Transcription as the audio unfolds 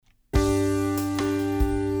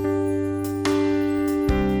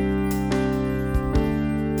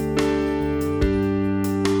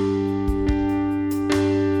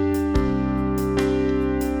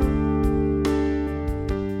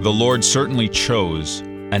the Lord certainly chose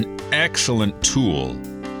an excellent tool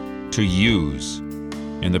to use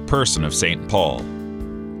in the person of St. Paul.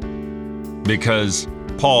 Because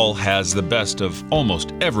Paul has the best of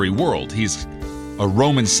almost every world. He's a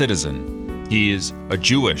Roman citizen. He is a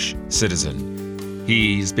Jewish citizen.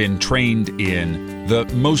 He's been trained in the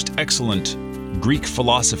most excellent Greek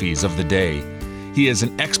philosophies of the day. He is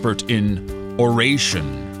an expert in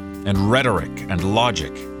oration and rhetoric and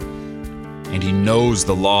logic. And he knows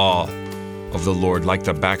the law of the Lord like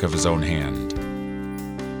the back of his own hand.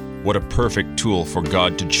 What a perfect tool for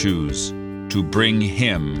God to choose to bring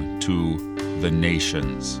him to the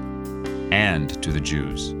nations and to the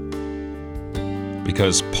Jews.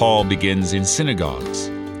 Because Paul begins in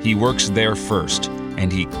synagogues. He works there first,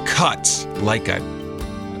 and he cuts like a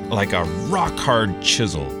rock-hard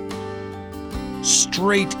chisel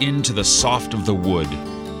straight into the soft of the wood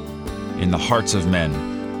in the hearts of men,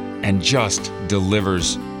 and just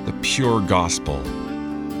delivers the pure gospel.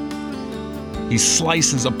 He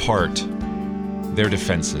slices apart their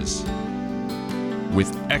defenses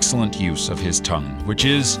with excellent use of his tongue, which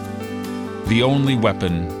is the only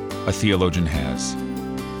weapon a theologian has.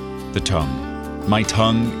 The tongue. My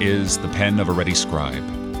tongue is the pen of a ready scribe.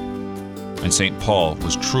 And St. Paul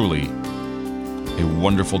was truly a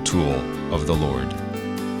wonderful tool of the Lord.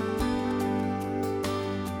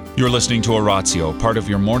 You're listening to Oratio, part of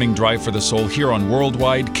your morning drive for the soul here on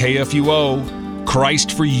Worldwide KFUO.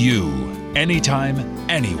 Christ for you, anytime,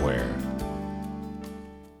 anywhere.